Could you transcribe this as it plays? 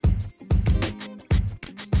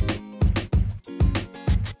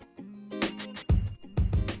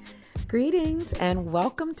Greetings and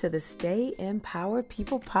welcome to the Stay Empowered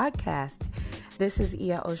People podcast. This is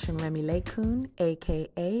Iya Oshunremilekun,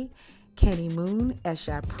 aka Kenny Moon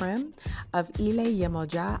Eshaprem of Ile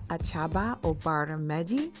Yemoja Achaba Obara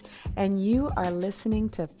Meji, and you are listening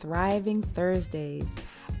to Thriving Thursdays.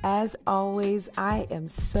 As always, I am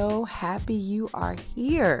so happy you are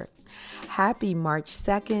here. Happy March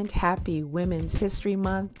 2nd, happy Women's History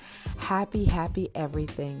Month, happy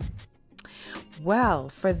everything. Well,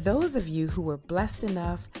 for those of you who were blessed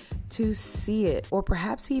enough to see it or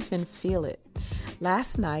perhaps even feel it,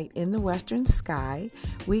 last night in the western sky,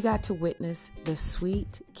 we got to witness the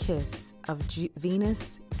sweet kiss of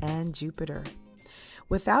Venus and Jupiter.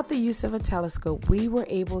 Without the use of a telescope, we were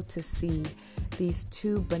able to see these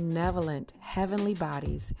two benevolent heavenly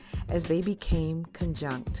bodies as they became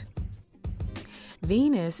conjunct.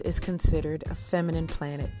 Venus is considered a feminine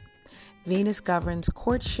planet. Venus governs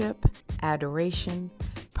courtship, adoration,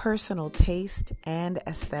 personal taste, and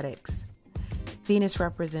aesthetics. Venus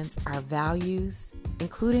represents our values,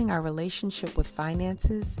 including our relationship with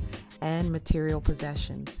finances and material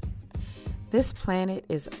possessions. This planet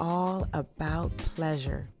is all about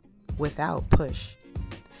pleasure without push.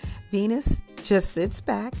 Venus just sits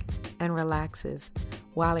back and relaxes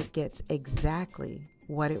while it gets exactly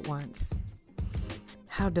what it wants.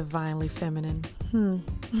 How divinely feminine.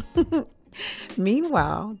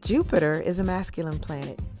 Meanwhile, Jupiter is a masculine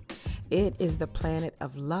planet. It is the planet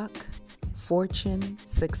of luck, fortune,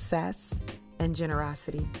 success, and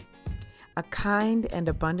generosity. A kind and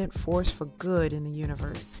abundant force for good in the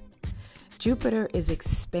universe. Jupiter is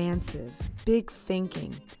expansive, big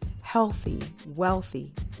thinking, healthy,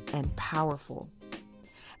 wealthy, and powerful.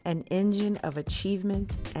 An engine of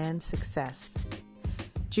achievement and success.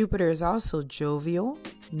 Jupiter is also jovial,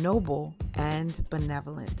 noble, and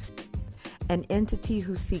benevolent. An entity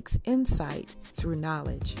who seeks insight through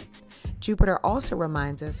knowledge. Jupiter also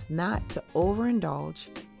reminds us not to overindulge,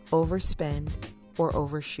 overspend, or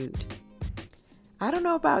overshoot. I don't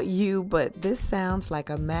know about you, but this sounds like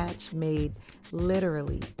a match made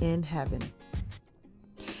literally in heaven.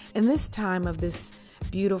 In this time of this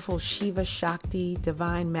beautiful Shiva Shakti,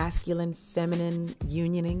 divine masculine feminine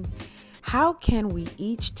unioning, how can we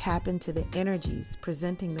each tap into the energies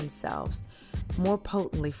presenting themselves more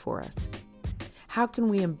potently for us? How can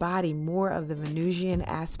we embody more of the Venusian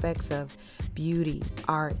aspects of beauty,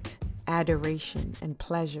 art, adoration, and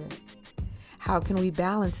pleasure? How can we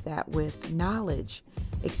balance that with knowledge,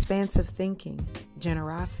 expansive thinking,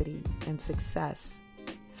 generosity, and success?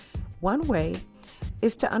 One way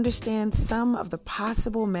is to understand some of the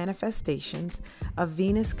possible manifestations of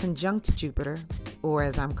Venus conjunct Jupiter, or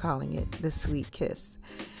as I'm calling it, the sweet kiss,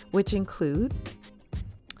 which include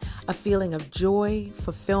a feeling of joy,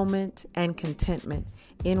 fulfillment, and contentment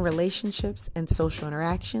in relationships and social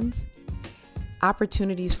interactions,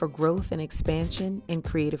 opportunities for growth and expansion in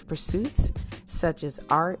creative pursuits such as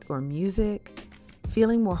art or music,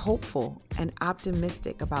 feeling more hopeful and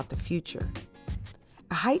optimistic about the future,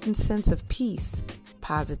 a heightened sense of peace,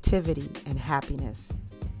 positivity, and happiness,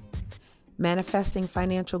 manifesting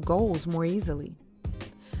financial goals more easily,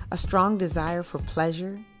 a strong desire for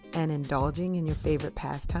pleasure and indulging in your favorite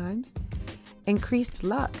pastimes, increased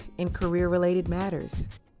luck in career-related matters,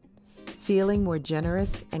 feeling more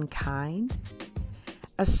generous and kind,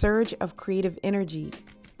 a surge of creative energy,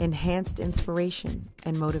 enhanced inspiration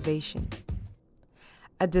and motivation,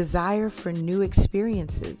 a desire for new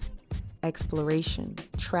experiences, exploration,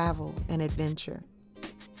 travel, and adventure,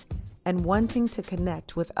 and wanting to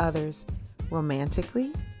connect with others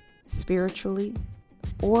romantically, spiritually,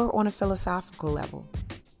 or on a philosophical level.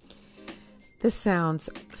 This sounds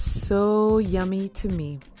so yummy to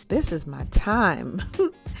me. This is my time.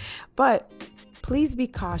 But please be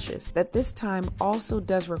cautious that this time also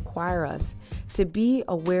does require us to be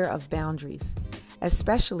aware of boundaries,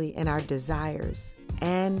 especially in our desires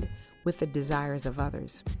and with the desires of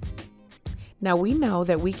others. Now, we know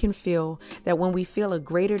that we can feel that when we feel a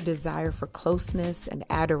greater desire for closeness and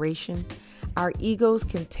adoration, our egos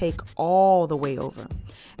can take all the way over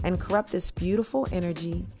and corrupt this beautiful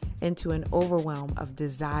energy into an overwhelm of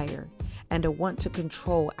desire and a want to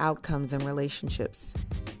control outcomes and relationships.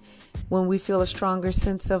 When we feel a stronger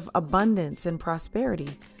sense of abundance and prosperity,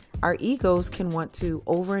 our egos can want to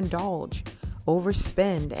overindulge,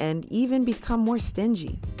 overspend, and even become more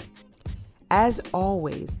stingy. As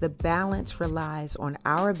always, the balance relies on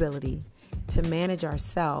our ability to manage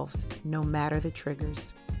ourselves no matter the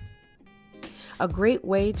triggers. A great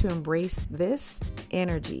way to embrace this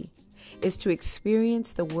energy is to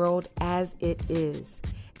experience the world as it is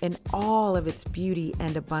in all of its beauty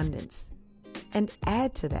and abundance, and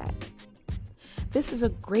add to that. This is a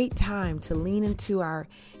great time to lean into our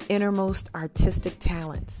innermost artistic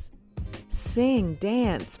talents. Sing,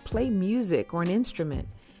 dance, play music or an instrument,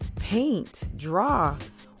 paint, draw,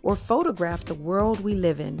 or photograph the world we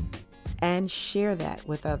live in, and share that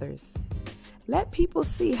with others. Let people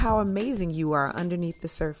see how amazing you are underneath the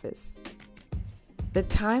surface. The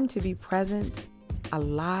time to be present,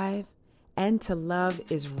 alive, and to love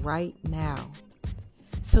is right now.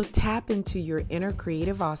 So tap into your inner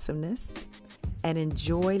creative awesomeness and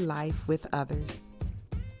enjoy life with others.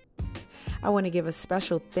 I want to give a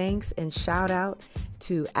special thanks and shout out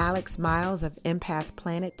to Alex Miles of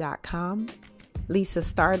empathplanet.com, Lisa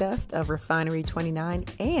Stardust of Refinery 29,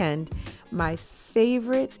 and my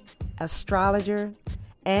favorite astrologer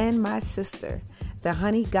and my sister, the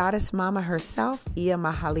honey goddess mama herself, Iya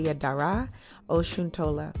Mahalia Dara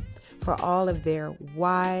Oshuntola, for all of their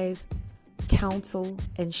wise counsel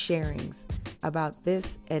and sharings about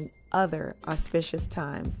this and other auspicious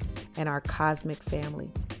times in our cosmic family.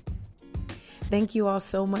 Thank you all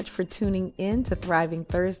so much for tuning in to Thriving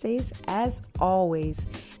Thursdays. As always,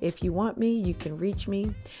 if you want me, you can reach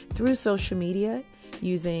me through social media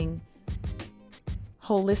using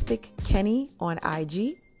Holistic Kenny on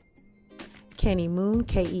IG, Kenny Moon,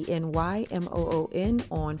 KENYMOON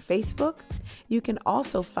on Facebook. You can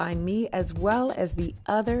also find me as well as the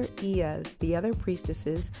other Iyas, the other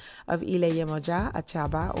priestesses of Ile Yemoja,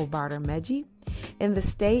 Achaba, Obara Meji, in the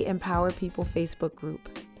Stay Empower People Facebook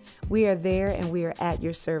group. We are there and we are at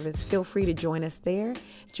your service. Feel free to join us there,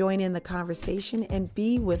 join in the conversation, and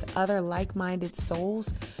be with other like-minded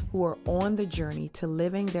souls who are on the journey to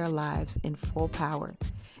living their lives in full power.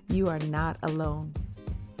 You are not alone.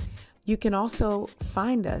 You can also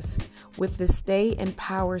find us with the Stay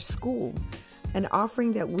Empower School, an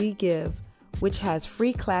offering that we give, which has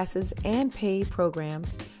free classes and paid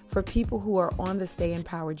programs for people who are on the Stay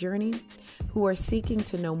Empower journey, who are seeking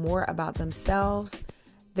to know more about themselves,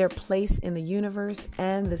 their place in the universe,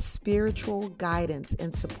 and the spiritual guidance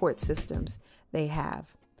and support systems they have.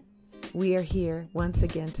 We are here once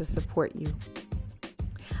again to support you.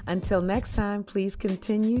 Until next time, please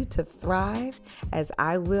continue to thrive as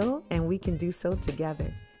I will, and we can do so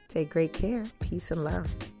together. Take great care. Peace and love.